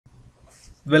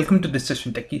Welcome to this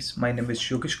session, Techies. My name is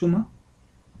Yogesh Kumar.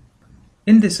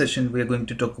 In this session, we are going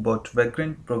to talk about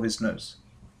Vagrant provisioners.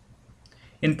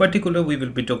 In particular, we will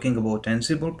be talking about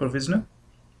Ansible provisioner.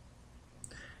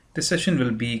 This session will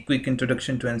be a quick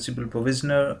introduction to Ansible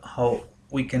provisioner, how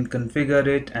we can configure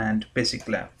it, and basic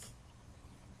lab.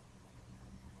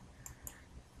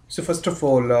 So first of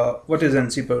all, what is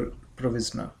Ansible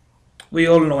provisioner? We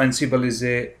all know Ansible is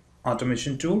a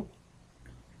automation tool.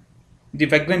 The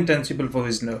Vagrant Ansible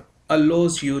provisioner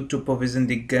allows you to provision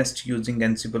the guest using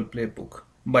Ansible-playbook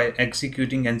by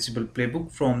executing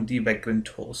Ansible-playbook from the Vagrant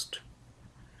host.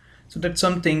 So that's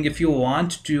something if you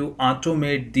want to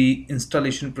automate the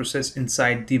installation process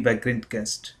inside the Vagrant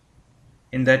guest.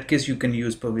 In that case, you can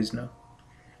use provisioner.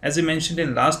 As I mentioned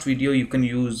in last video, you can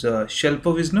use shell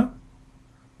provisioner,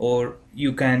 or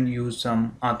you can use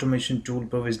some automation tool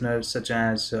provisioners such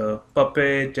as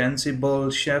Puppet, Ansible,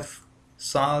 Chef,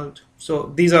 Salt.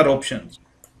 So these are options.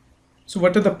 So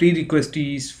what are the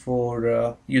prerequisites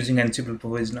for using Ansible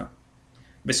provisioner?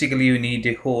 Basically, you need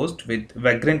a host with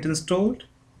Vagrant installed,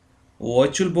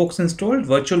 VirtualBox installed.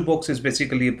 VirtualBox is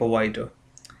basically a provider,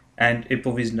 and a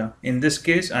provisioner. In this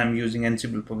case, I'm using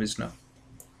Ansible provisioner.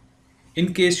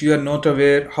 In case you are not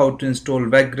aware how to install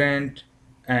Vagrant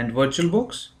and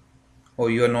VirtualBox, or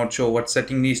you are not sure what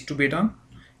setting needs to be done,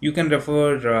 you can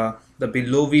refer the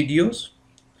below videos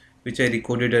which I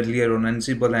recorded earlier on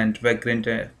Ansible and Vagrant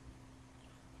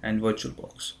and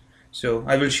VirtualBox. So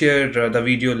I will share the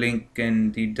video link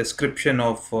in the description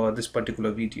of this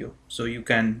particular video. So you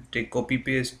can take copy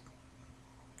paste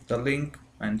the link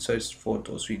and search for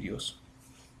those videos.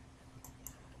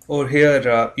 Or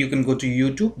here you can go to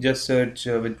YouTube, just search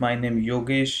with my name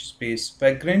Yogesh space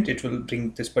Vagrant. It will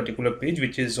bring this particular page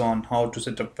which is on how to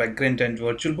set up Vagrant and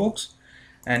VirtualBox.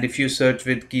 And if you search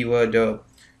with keyword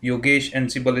Yogesh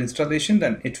Ansible installation,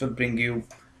 then it will bring you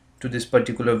to this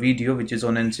particular video which is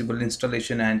on Ansible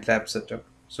installation and lab setup.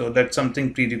 So that's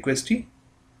something prerequisite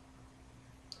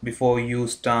before you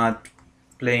start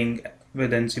playing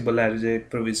with Ansible as a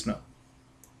provisioner.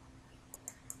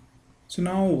 So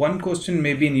now one question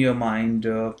may be in your mind,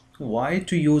 why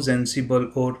to use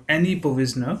Ansible or any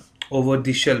provisioner over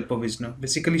the shell provisioner?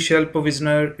 Basically, shell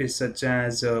provisioner is such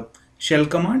as shell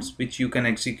commands which you can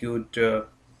execute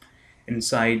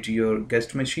inside your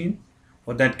guest machine,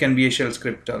 or that can be a shell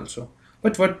script also.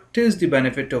 But what is the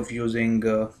benefit of using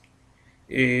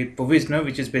a provisioner,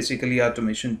 which is basically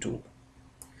automation tool?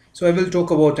 So I will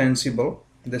talk about Ansible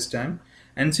this time.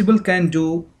 Ansible can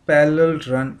do parallel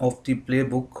run of the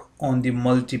playbook on the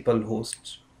multiple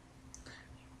hosts.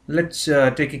 Let's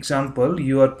take example,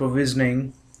 you are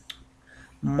provisioning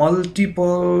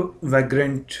multiple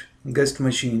Vagrant guest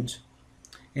machines.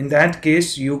 In that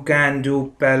case, you can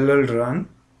do parallel run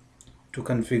to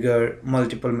configure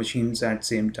multiple machines at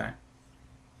same time.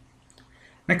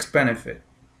 Next benefit,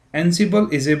 Ansible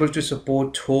is able to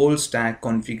support whole stack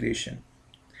configuration.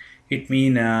 It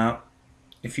means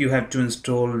if you have to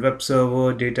install web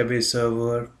server, database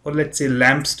server, or let's say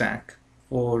LAMP stack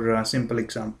for a simple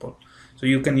example. So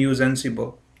you can use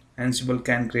Ansible. Ansible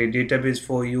can create database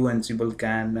for you. Ansible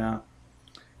can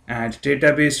add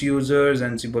database users.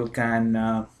 Ansible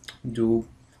can do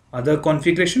other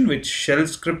configuration which shell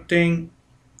scripting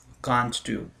can't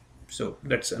do. So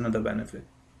that's another benefit.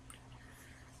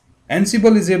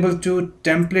 Ansible is able to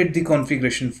template the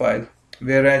configuration file,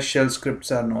 whereas shell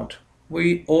scripts are not.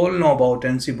 We all know about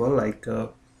Ansible, like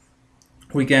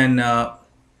we can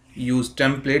use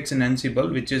templates in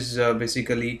Ansible, which is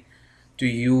basically to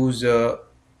use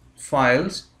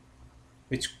files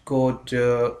which got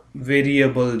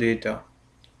variable data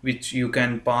which you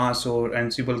can pass, or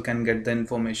Ansible can get the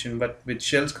information, but with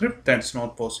shell script that's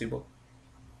not possible.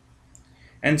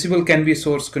 Ansible can be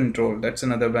source control, that's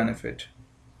another benefit.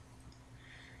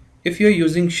 If you're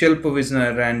using shell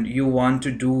provisioner and you want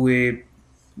to do a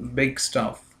big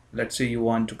stuff, let's say you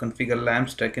want to configure LAMP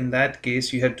stack, in that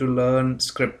case you have to learn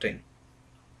scripting.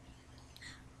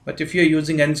 But if you're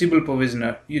using Ansible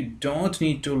provisioner, you don't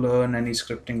need to learn any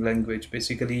scripting language.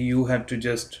 Basically, you have to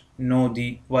just know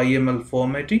the YML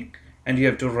formatting, and you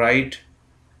have to write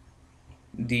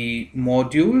the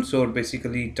modules, or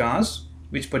basically tasks,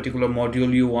 which particular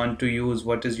module you want to use,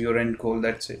 what is your end goal,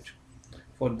 that's it.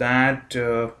 For that,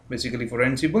 basically for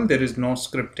Ansible, there is no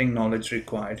scripting knowledge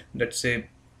required. That's a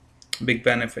big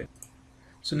benefit.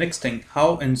 So next thing,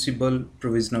 how Ansible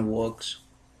provisioner works.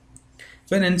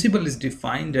 When Ansible is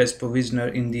defined as provisioner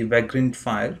in the Vagrant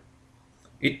file,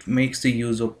 it makes the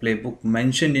use of playbook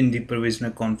mentioned in the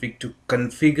provisioner config to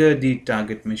configure the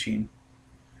target machine.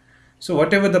 So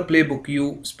whatever the playbook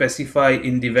you specify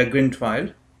in the Vagrant file,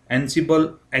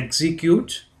 Ansible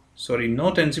executes sorry,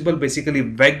 not Ansible, basically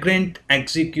Vagrant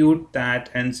execute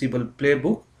that Ansible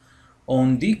playbook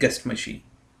on the guest machine.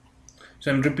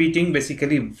 So I'm repeating,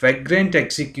 basically Vagrant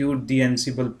execute the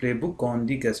Ansible playbook on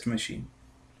the guest machine.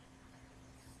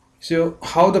 So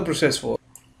how the process works?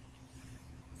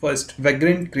 First,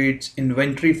 Vagrant creates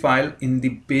inventory file in the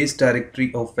base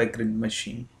directory of Vagrant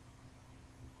machine.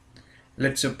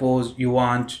 Let's suppose you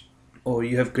want, or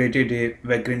you have created a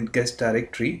Vagrant guest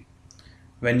directory.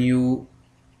 When you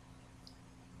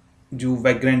do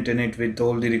Vagrant init with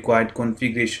all the required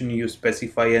configuration, you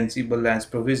specify Ansible as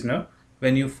provisioner.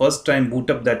 When you first time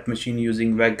boot up that machine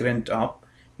using Vagrant up,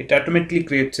 it automatically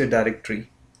creates a directory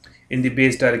in the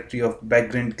base directory of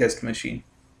Vagrant guest machine,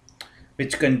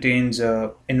 which contains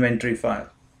a inventory file.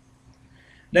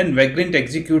 Then Vagrant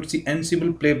executes the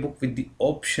Ansible playbook with the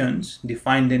options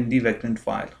defined in the Vagrant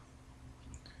file.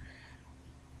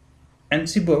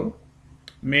 Ansible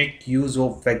make use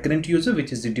of Vagrant user,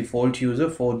 which is the default user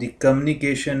for the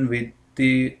communication with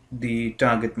the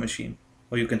target machine,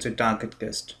 or you can say target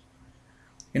guest.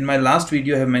 In my last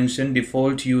video I have mentioned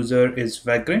default user is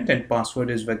Vagrant and password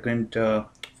is Vagrant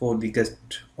for the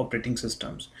guest operating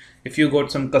systems. If you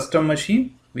got some custom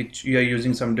machine which you are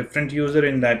using some different user,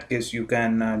 in that case you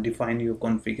can define your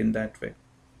config in that way.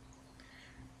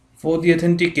 For the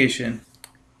authentication,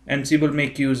 Ansible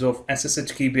make use of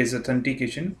SSH key based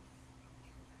authentication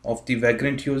of the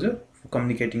Vagrant user for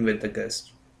communicating with the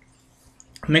guest.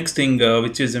 Next thing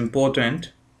which is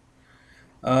important,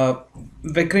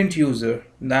 Vagrant user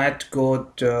that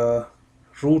got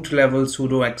root level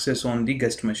sudo access on the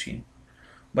guest machine,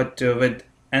 but with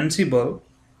Ansible,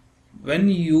 when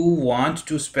you want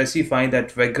to specify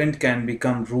that Vagrant can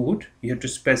become root, you have to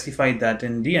specify that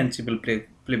in the Ansible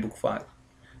playbook file.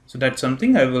 So that's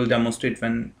something I will demonstrate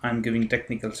when I'm giving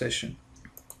technical session.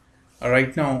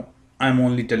 Right now I'm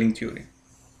only telling theory.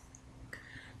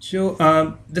 So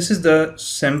this is the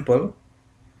sample,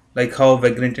 like how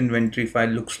Vagrant inventory file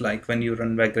looks like when you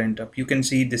run Vagrant up. You can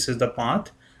see this is the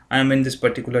path. I am in this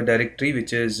particular directory,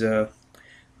 which is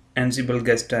Ansible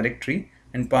guest directory,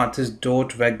 and path is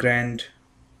 .vagrant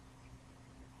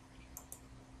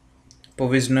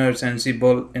provisioners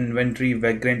Ansible inventory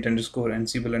vagrant underscore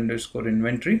Ansible underscore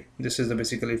inventory. This is the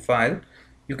basically file.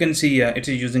 You can see it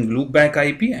is using loopback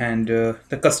IP and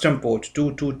the custom port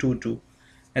 2222.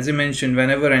 As I mentioned,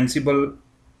 whenever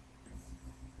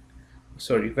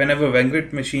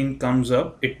Vagrant machine comes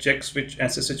up, it checks which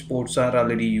SSH ports are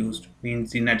already used,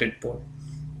 means the netted port.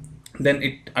 Then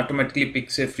it automatically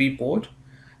picks a free port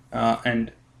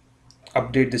and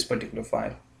update this particular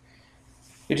file.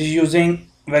 It is using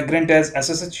Vagrant as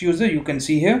SSH user. You can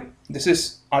see here, this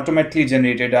is automatically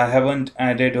generated. I haven't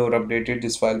added or updated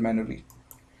this file manually.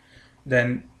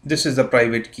 Then this is the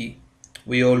private key.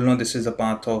 We all know this is a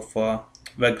path of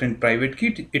Vagrant private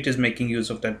key. It is making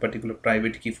use of that particular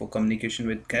private key for communication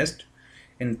with guest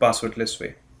in passwordless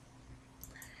way.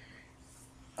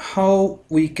 How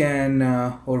we can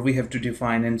or we have to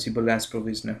define Ansible as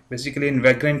provisioner. Basically in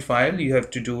Vagrant file you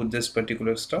have to do this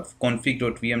particular stuff,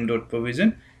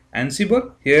 config.vm.provision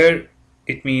Ansible. Here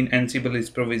it means Ansible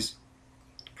is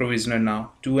provisioner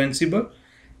now to Ansible.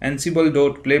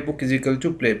 Ansible.playbook is equal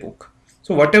to playbook.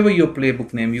 So whatever your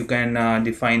playbook name you can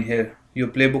define here. Your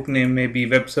playbook name may be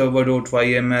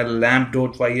webserver.yml,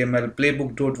 lamp.yml,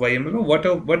 playbook.yml, or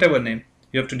whatever name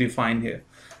you have to define here.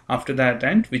 After that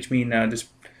end, which means this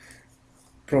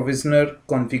provisioner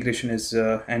configuration is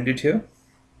ended here.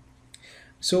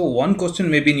 So one question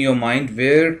may be in your mind,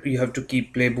 where you have to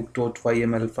keep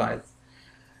playbook.yml file.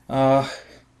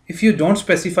 If you don't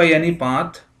specify any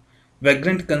path,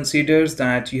 Vagrant considers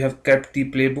that you have kept the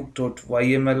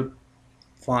playbook.yml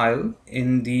file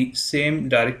in the same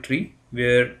directory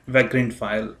where Vagrant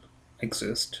file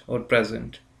exists or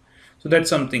present. So that's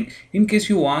something. In case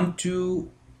you want to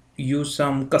use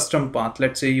some custom path,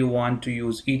 let's say you want to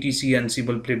use etc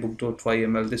ansible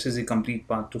playbook.yml, this is a complete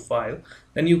path to file,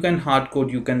 then you can hard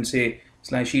code, you can say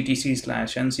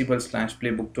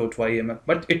 /etc/ansible/playbook.yml,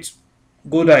 but it's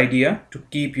good idea to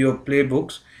keep your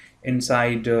playbooks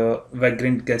inside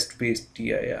Vagrant guest based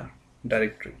dir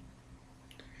directory.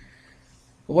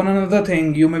 One another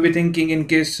thing you may be thinking, in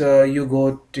case you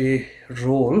got a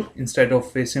role instead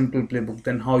of a simple playbook,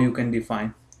 then how you can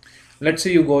define. Let's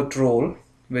say you got role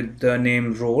with the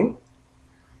name role,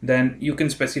 then you can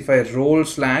specify role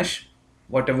 /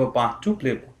 whatever path to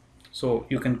playbook. So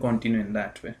you can continue in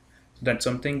that way. So that's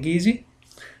something easy.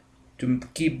 To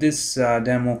keep this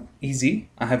demo easy,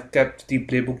 I have kept the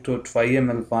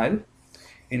playbook.yml file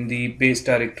in the base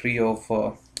directory of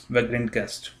Vagrant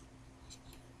guest.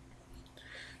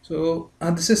 So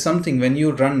this is something when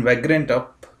you run Vagrant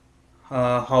up,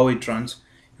 how it runs.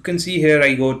 You can see here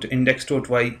I go to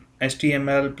index.html,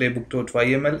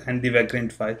 playbook.yml, and the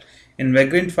Vagrant file. In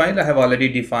Vagrant file, I have already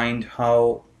defined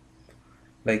how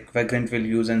Vagrant will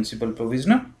use Ansible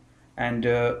provisioner, and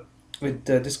with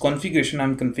this configuration,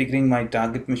 I'm configuring my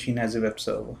target machine as a web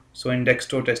server. So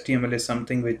index.html is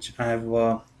something which I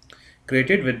have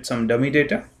created with some dummy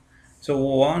data. So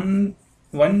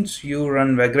once you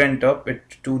run Vagrant up,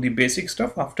 it do the basic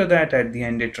stuff. After that, at the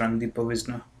end, it run the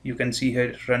provisioner. You can see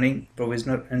here running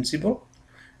provisioner Ansible,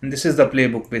 and this is the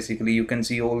playbook. Basically, you can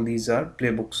see all these are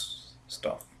playbooks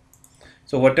stuff.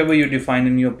 So whatever you define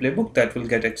in your playbook, that will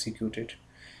get executed.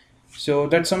 So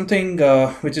that's something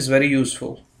which is very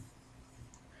useful.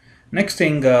 Next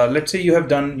thing, let's say you have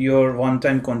done your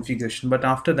one-time configuration, but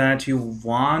after that you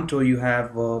want or you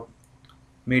have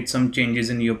made some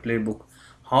changes in your playbook.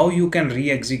 How you can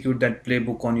re-execute that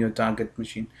playbook on your target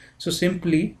machine? So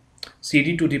simply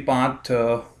cd to the path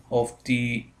of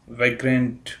the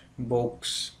Vagrant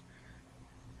box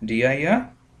dir.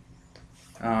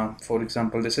 For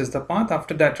example, this is the path.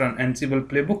 After that, run Ansible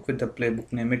playbook with the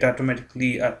playbook name. It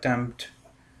automatically attempt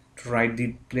to write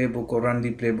the playbook or run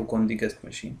the playbook on the guest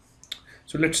machine.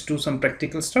 So let's do some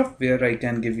practical stuff where I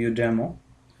can give you demo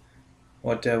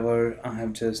whatever I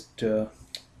have just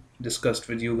discussed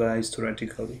with you guys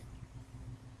theoretically.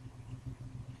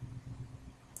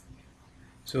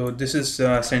 So this is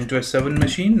CentOS 7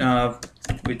 machine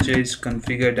which is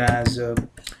configured as a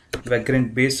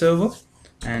Vagrant base server,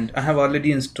 and I have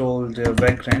already installed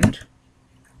Vagrant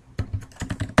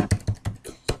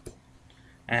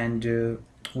and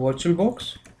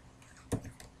VirtualBox.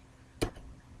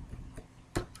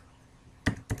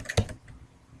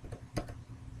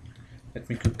 Let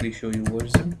me quickly show you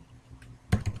version.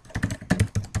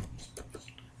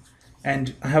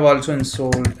 And I have also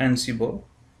installed Ansible.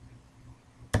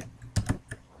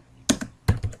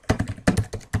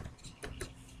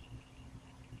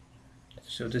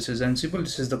 So this is Ansible,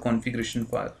 this is the configuration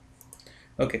file.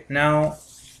 Okay, now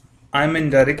I'm in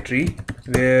directory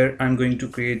where I'm going to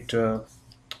create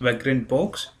Vagrant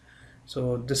box.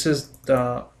 So this is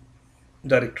the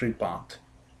directory path.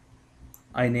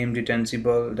 I named it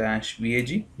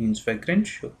Ansible-vag, means Vagrant.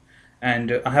 Sure.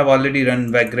 And I have already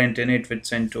run Vagrant in it with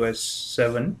CentOS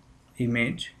 7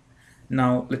 image.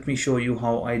 Now let me show you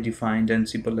how I defined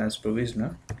Ansible as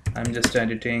provisioner. I'm just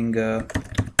editing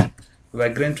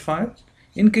Vagrant file.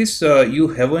 In case you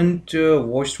haven't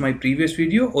watched my previous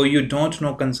video or you don't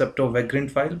know concept of Vagrant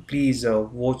file, please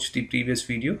watch the previous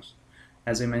videos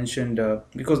as I mentioned,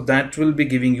 because that will be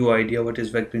giving you idea what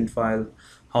is Vagrant file,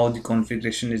 how the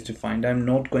configuration is defined. I'm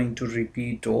not going to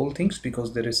repeat all things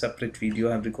because there is a separate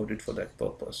video I've recorded for that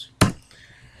purpose.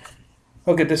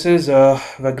 Okay, this is a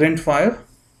Vagrant file.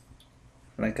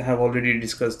 Like I have already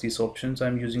discussed these options.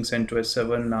 I'm using CentOS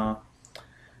 7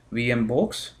 VM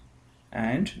box,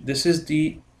 and this is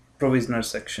the provisioner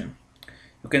section.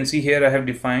 You can see here I have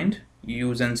defined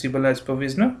use Ansible as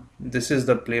provisioner. This is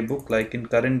the playbook. Like in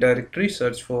current directory,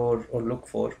 search for or look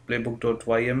for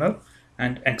playbook.yml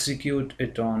and execute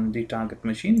it on the target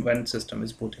machine when system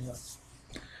is booting up.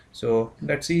 So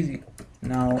that's easy.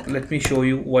 Now let me show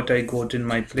you what I got in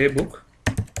my playbook.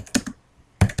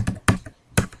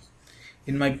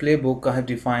 In my playbook, I have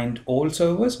defined all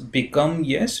servers, become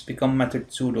yes, become method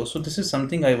sudo. So this is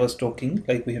something I was talking,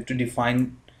 like we have to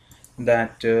define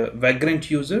that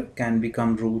Vagrant user can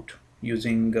become root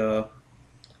using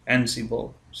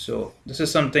Ansible. So this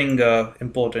is something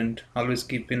important. Always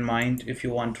keep in mind, if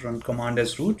you want to run command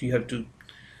as root, you have to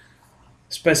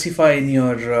specify in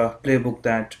your playbook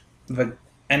that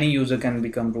any user can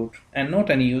become root, and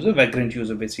not any user, Vagrant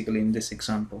user basically in this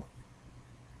example.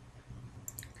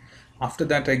 After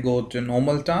that, I go to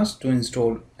normal task to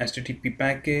install HTTP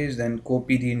package, then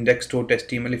copy the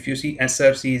index.html. If you see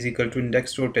src is equal to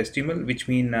index.html, which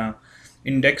means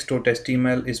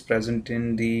index.html is present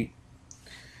in the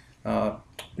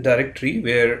directory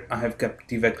where I have kept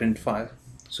the Vagrant file.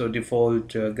 So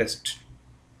default guest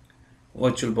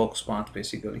VirtualBox path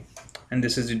basically. And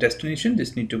this is the destination.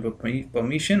 This need to be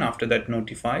permission. After that,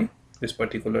 notify this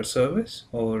particular service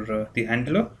or the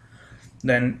handler.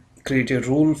 Then create a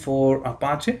rule for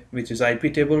Apache, which is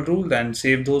IP table rule, then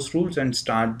save those rules and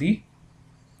start the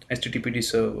HTTPD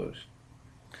server.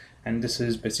 And this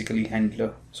is basically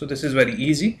handler. So this is very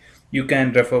easy. You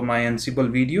can refer my Ansible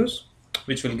videos,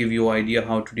 which will give you idea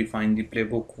how to define the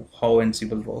playbook, how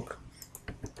Ansible work.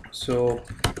 So,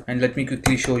 and let me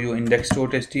quickly show you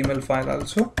index.html file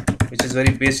also, which is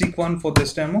very basic one for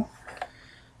this demo.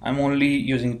 I'm only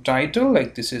using title,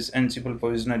 like this is Ansible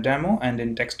provisioner demo, and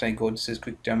in text I go, this is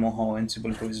quick demo how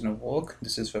Ansible provisioner work.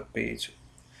 This is web page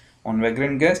on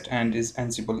Vagrant guest and is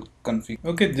Ansible config.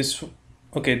 Okay, this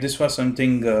Okay, this was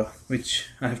something which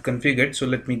I have configured. So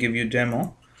let me give you a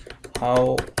demo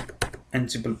how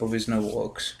Ansible provisioner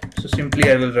works. So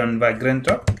simply I will run Vagrant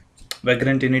up.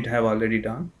 Vagrant init I have already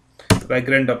done.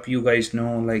 Vagrant up, you guys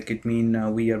know, like it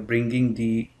mean we are bringing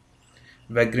the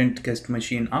Vagrant guest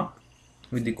machine up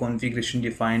with the configuration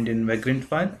defined in Vagrant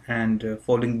file and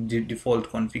following the default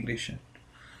configuration.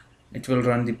 It will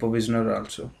run the provisioner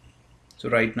also. So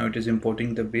right now it is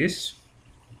importing the base.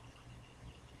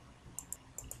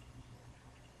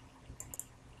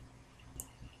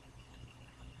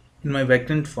 In my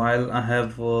Vagrant file, I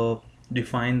have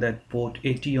defined that port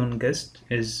 80 on guest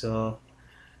is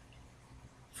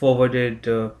forwarded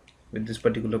with this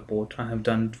particular port. I have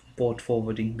done port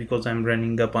forwarding because I'm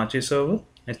running the Apache server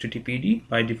HTTPD.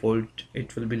 By default,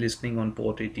 it will be listening on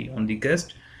port 80 on the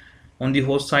guest. On the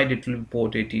host side, it will be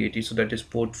port 8080. So that is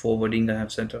port forwarding I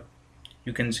have set up.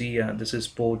 You can see this is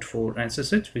port for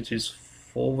SSH, which is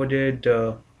forwarded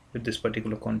with this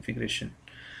particular configuration.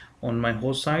 On my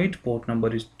host side, port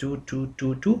number is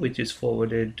 2222, which is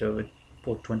forwarded with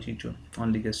port 22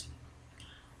 on the guest.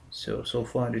 So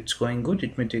far it's going good.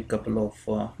 It may take a couple of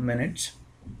minutes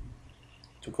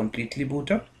to completely boot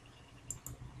up.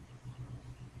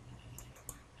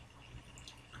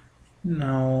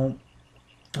 Now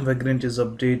Vagrant is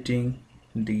updating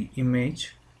the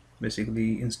image,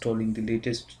 basically installing the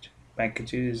latest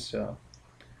packages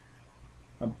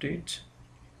updates.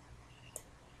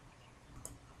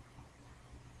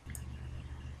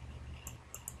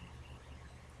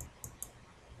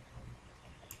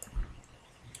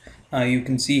 You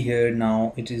can see here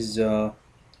now it is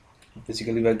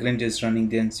basically Vagrant is running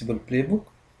the Ansible-playbook,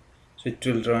 so it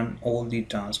will run all the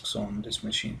tasks on this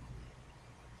machine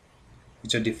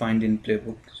which are defined in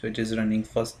playbook. So it is running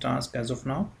first task as of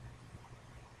now.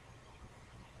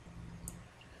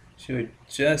 So it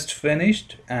just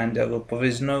finished and our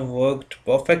provisioner worked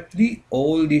perfectly.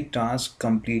 All the tasks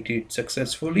completed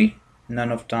successfully.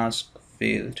 None of tasks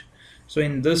failed. So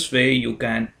in this way you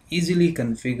can easily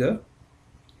configure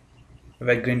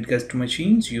Vagrant guest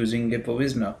machines using a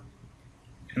provisioner.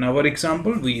 In our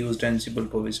example, we used Ansible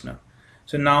provisioner.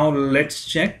 So now let's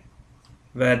check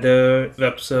whether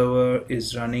web server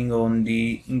is running on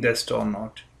the guest or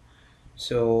not.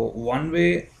 So one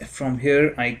way, from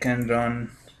here I can run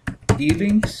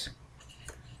elinks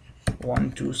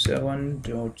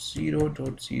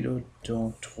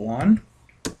 127.0.0.1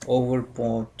 over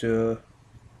port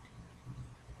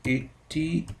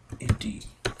 8080.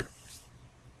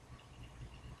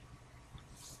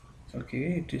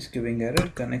 Okay, it is giving error,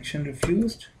 connection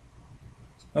refused.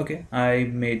 Okay, I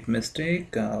made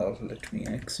mistake. Let me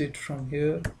exit from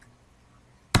here.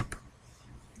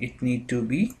 It need to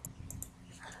be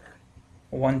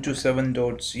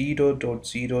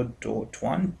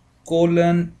 127.0.0.1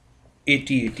 colon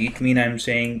 8080. It mean I'm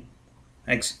saying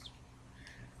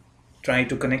try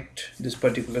to connect this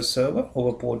particular server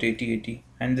over port 8080,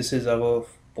 and this is our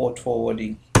port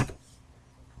forwarding.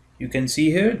 You can see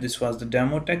here this was the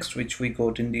demo text which we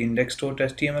got in the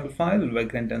index.html file,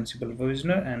 Vagrant Ansible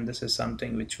provisioner, and this is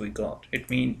something which we got.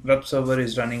 It means web server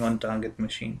is running on target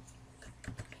machine.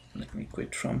 Let me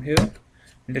quit from here.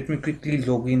 Let me quickly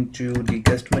log into the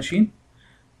guest machine.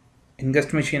 In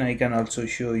guest machine I can also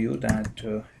show you that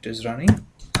it is running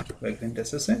Vagrant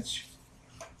SSH.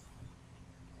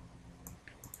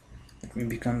 Let me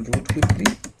become root quickly.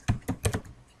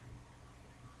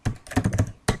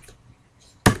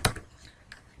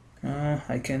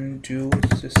 I can do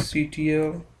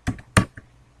sysctl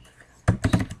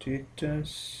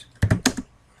status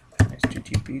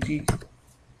httpd.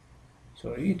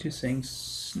 Sorry, it is saying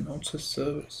not a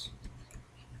service.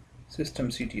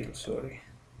 Systemctl, sorry.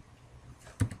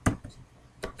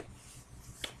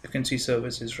 You can see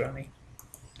service is running,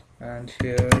 and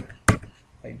here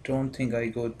I don't think I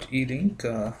got elink.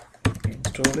 Let me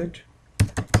install it.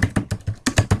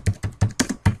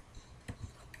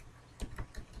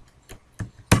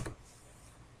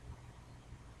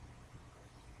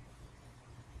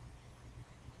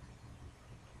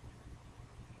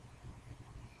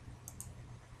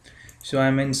 So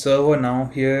I'm in server now.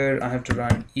 Here I have to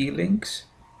run elinks,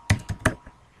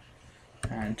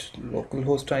 and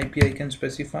localhost IP I can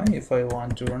specify if I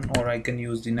want to run, or I can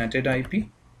use the netted IP,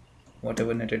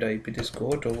 whatever netted IP this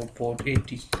got over port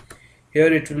 80.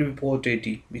 Here it will be port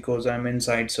 80 because I'm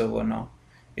inside server now.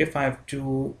 If I have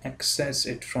to access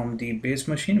it from the base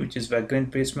machine, which is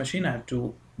Vagrant base machine, I have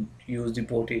to use the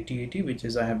port 8080, which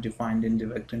is I have defined in the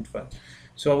Vagrant file.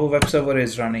 So our web server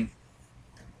is running.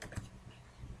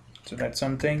 So that's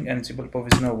something. Ansible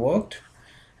provisioner worked.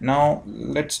 Now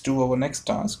let's do our next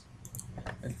task.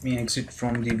 Let me exit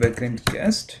from the Vagrant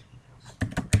guest.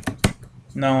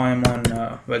 Now I'm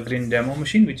on Vagrant demo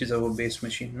machine, which is our base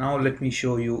machine. Now let me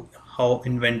show you how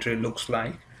inventory looks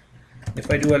like. If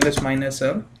I do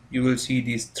ls-l, you will see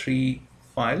these three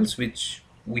files which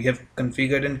we have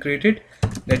configured and created.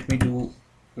 Let me do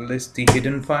list the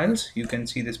hidden files. You can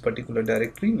see this particular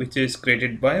directory which is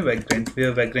created by Vagrant,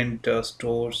 where Vagrant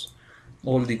stores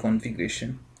all the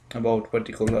configuration about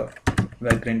particular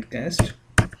Vagrant guest.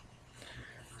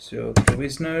 So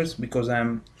provisioners, because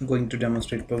I'm going to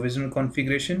demonstrate provisional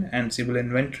configuration, Ansible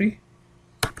inventory.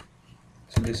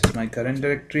 So this is my current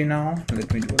directory now.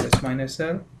 Let me do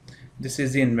ls-l. This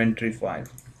is the inventory file.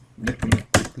 Let me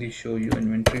quickly show you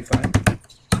inventory file.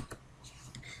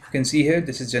 You can see here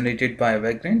this is generated by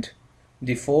Vagrant.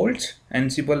 Default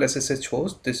Ansible SSH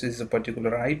host. This is a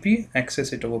particular IP.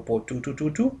 Access it over port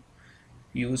 2222.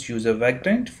 Use user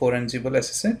Vagrant for Ansible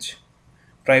SSH.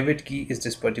 Private key is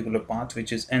this particular path,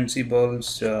 which is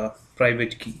Ansible's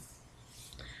private key.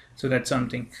 So that's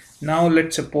something. Now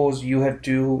let's suppose you have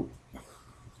to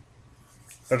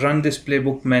run this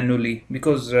playbook manually,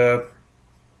 because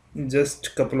just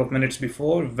a couple of minutes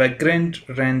before, Vagrant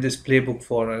ran this playbook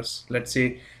for us. Let's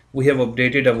say we have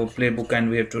updated our playbook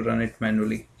and we have to run it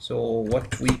manually. So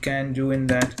what we can do in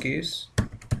that case,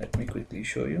 let me quickly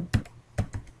show you.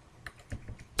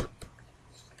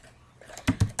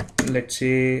 Let's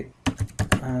say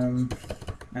I'm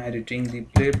editing the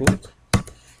playbook.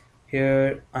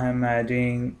 Here I'm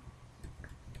adding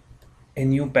a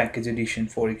new package edition,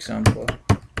 for example.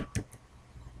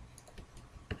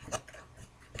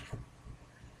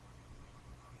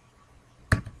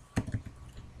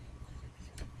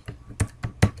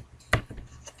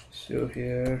 So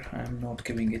here I'm not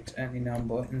giving it any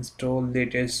number. Install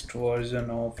latest version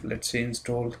of, let's say,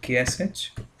 install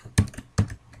KSH.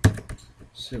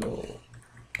 So,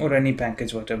 or any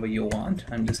package, whatever you want.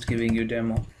 I'm just giving you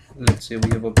demo. Let's say we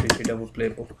have updated our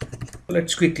playbook.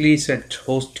 Let's quickly set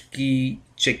host key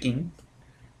checking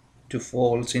to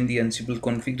false in the Ansible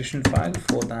configuration file.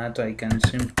 For that, I can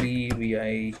simply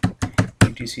vi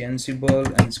etc ansible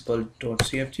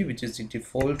ansible.cfg, which is the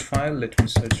default file. Let me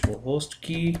search for host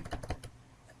key.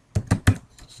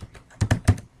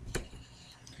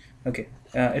 Okay,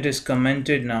 it is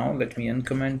commented now. Let me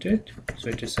uncomment it. So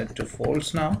it is set to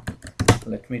false now.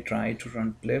 Let me try to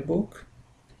run playbook.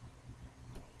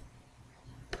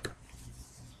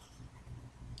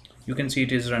 You can see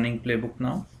it is running playbook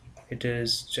now. It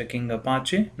is checking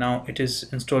Apache. Now it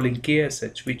is installing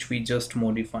KSH, which we just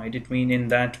modified. It means in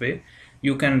that way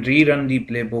you can rerun the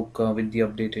playbook with the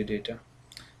updated data.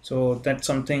 So that's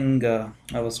something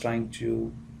I was trying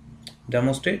to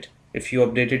demonstrate. If you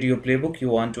updated your playbook, you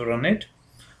want to run it,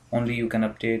 only you can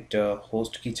update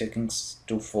host key checkings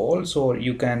to false, or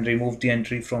you can remove the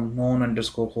entry from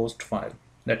known_host file.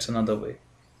 That's another way.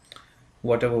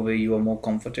 Whatever way you are more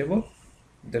comfortable,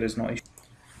 there is no issue.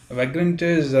 Vagrant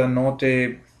is not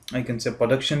a, I can say,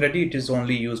 production ready. It is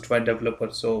only used by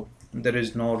developers, so there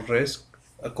is no risk,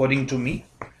 according to me,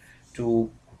 to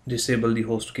disable the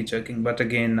host key checking. But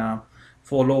again,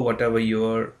 follow whatever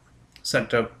your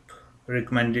setup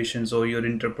recommendations or your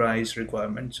enterprise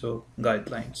requirements or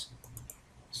guidelines.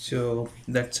 So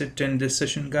that's it in this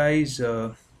session, guys.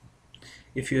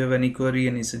 If you have any query,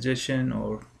 any suggestion,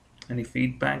 or any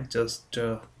feedback, just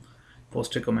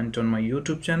post a comment on my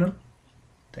YouTube channel.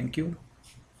 Thank you.